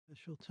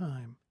special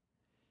time.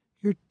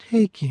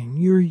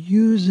 You're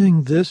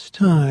using this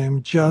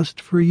time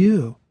just for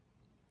you.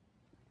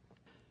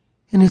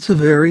 And it's a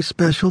very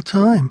special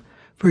time,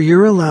 for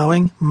you're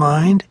allowing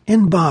mind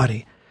and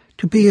body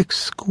to be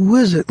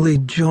exquisitely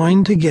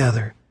joined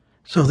together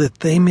so that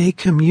they may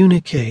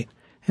communicate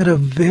at a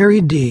very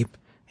deep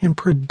and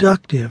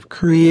productive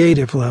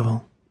creative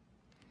level.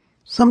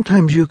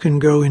 Sometimes you can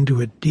go into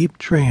a deep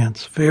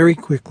trance very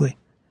quickly,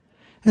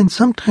 and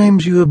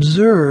sometimes you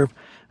observe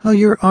how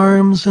your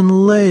arms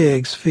and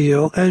legs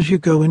feel as you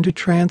go into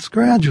trance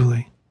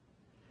gradually.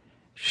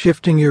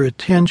 Shifting your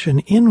attention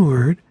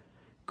inward,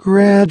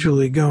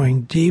 gradually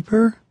going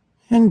deeper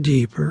and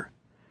deeper.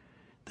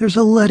 There's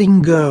a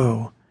letting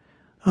go,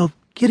 a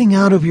getting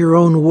out of your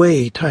own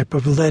way type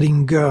of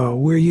letting go,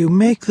 where you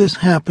make this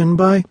happen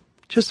by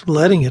just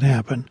letting it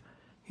happen.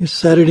 You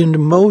set it into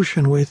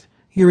motion with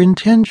your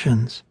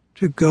intentions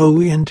to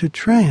go into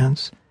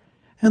trance,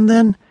 and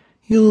then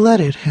you let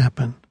it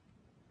happen.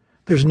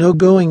 There's no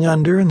going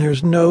under and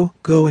there's no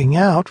going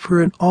out,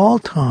 for at all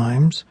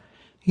times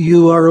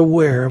you are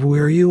aware of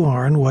where you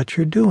are and what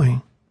you're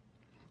doing.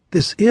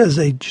 This is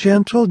a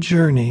gentle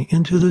journey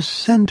into the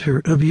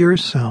center of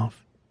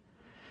yourself.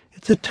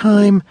 It's a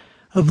time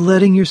of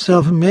letting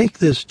yourself make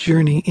this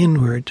journey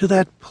inward to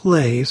that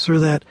place or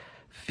that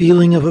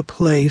feeling of a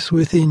place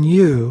within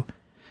you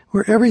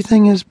where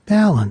everything is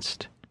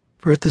balanced.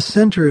 For at the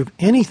center of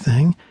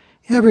anything,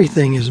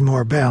 everything is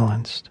more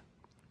balanced.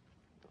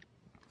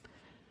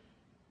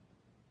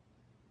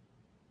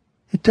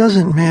 It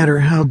doesn't matter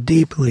how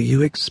deeply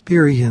you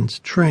experience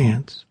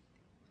trance.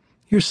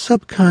 Your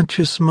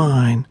subconscious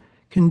mind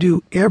can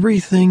do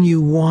everything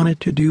you want it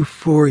to do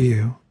for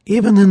you,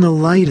 even in the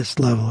lightest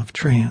level of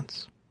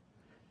trance.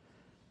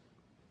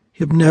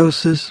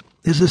 Hypnosis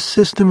is a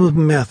system of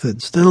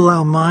methods that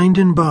allow mind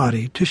and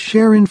body to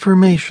share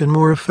information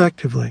more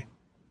effectively.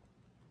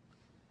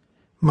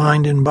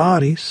 Mind and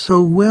body,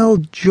 so well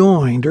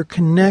joined or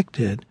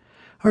connected,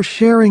 are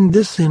sharing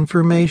this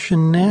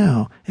information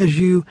now as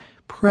you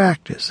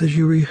practice, as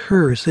you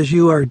rehearse, as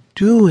you are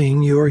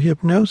doing your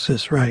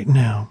hypnosis right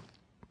now.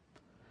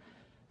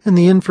 And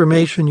the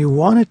information you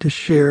wanted to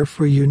share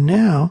for you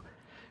now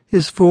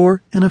is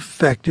for an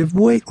effective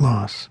weight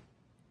loss.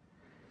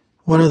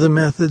 One of the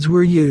methods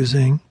we're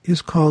using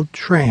is called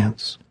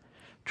trance.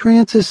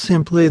 Trance is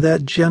simply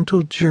that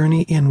gentle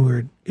journey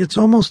inward. It's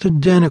almost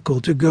identical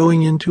to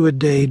going into a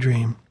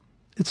daydream.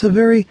 It's a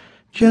very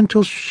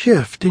gentle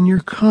shift in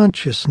your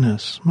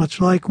consciousness, much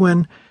like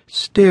when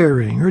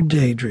staring or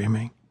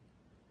daydreaming.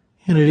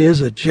 And it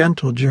is a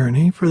gentle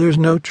journey, for there's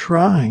no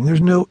trying,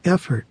 there's no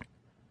effort.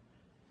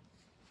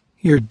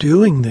 You're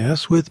doing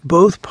this with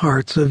both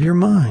parts of your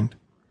mind.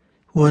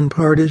 One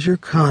part is your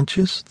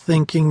conscious,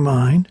 thinking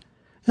mind,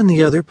 and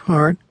the other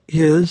part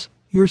is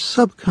your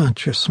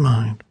subconscious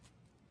mind.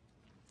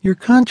 Your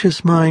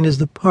conscious mind is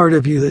the part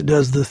of you that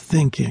does the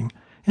thinking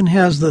and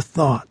has the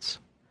thoughts.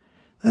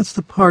 That's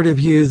the part of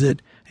you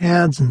that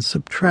adds and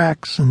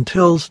subtracts and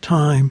tells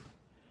time.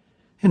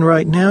 And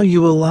right now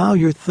you allow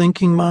your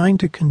thinking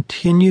mind to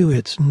continue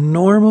its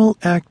normal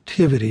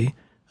activity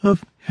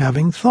of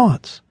having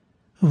thoughts,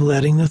 of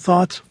letting the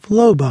thoughts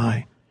flow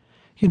by.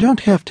 You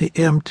don't have to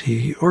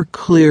empty or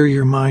clear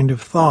your mind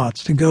of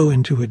thoughts to go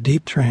into a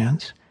deep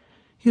trance.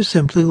 You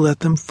simply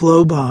let them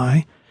flow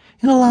by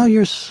and allow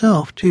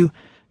yourself to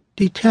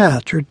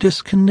detach or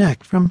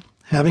disconnect from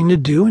having to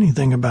do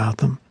anything about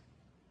them.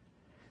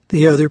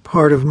 The other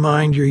part of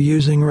mind you're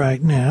using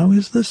right now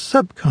is the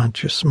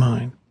subconscious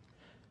mind.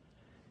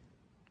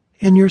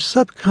 And your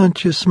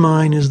subconscious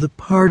mind is the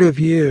part of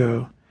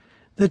you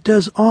that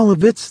does all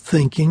of its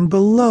thinking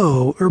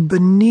below or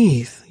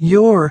beneath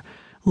your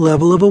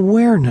level of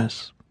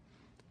awareness.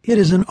 It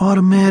is an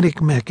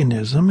automatic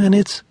mechanism, and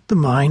it's the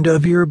mind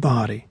of your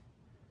body.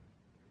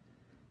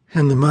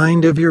 And the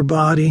mind of your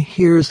body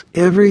hears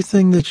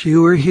everything that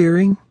you are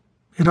hearing.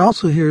 It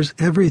also hears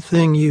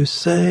everything you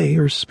say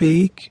or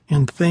speak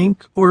and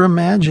think or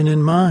imagine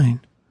in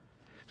mind.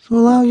 So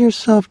allow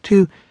yourself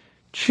to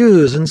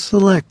choose and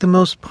select the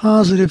most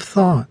positive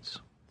thoughts,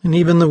 and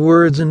even the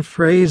words and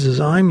phrases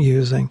I'm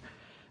using.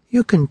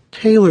 You can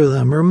tailor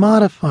them or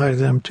modify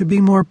them to be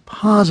more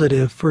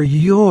positive for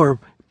your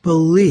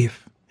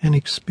belief and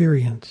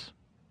experience.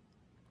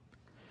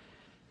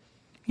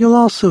 You'll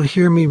also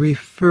hear me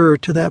refer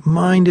to that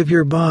mind of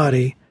your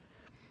body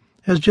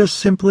as just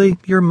simply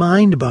your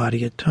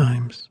mind-body at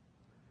times.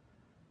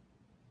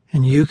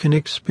 And you can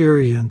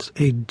experience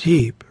a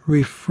deep,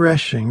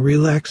 refreshing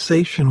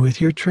relaxation with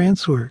your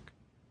trance work,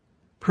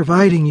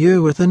 providing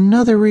you with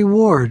another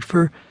reward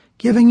for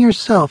giving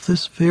yourself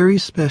this very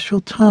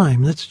special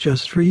time that's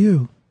just for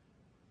you,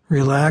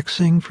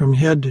 relaxing from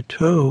head to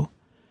toe,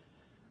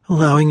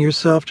 allowing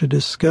yourself to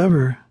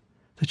discover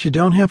that you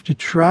don't have to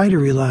try to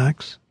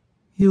relax.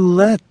 You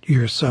let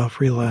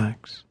yourself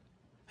relax,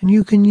 and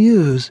you can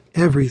use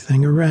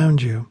everything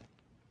around you.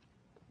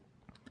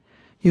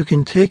 You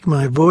can take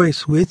my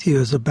voice with you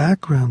as a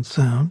background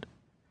sound.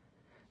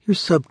 Your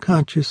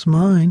subconscious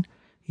mind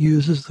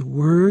uses the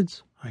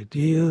words,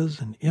 ideas,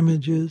 and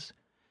images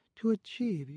to achieve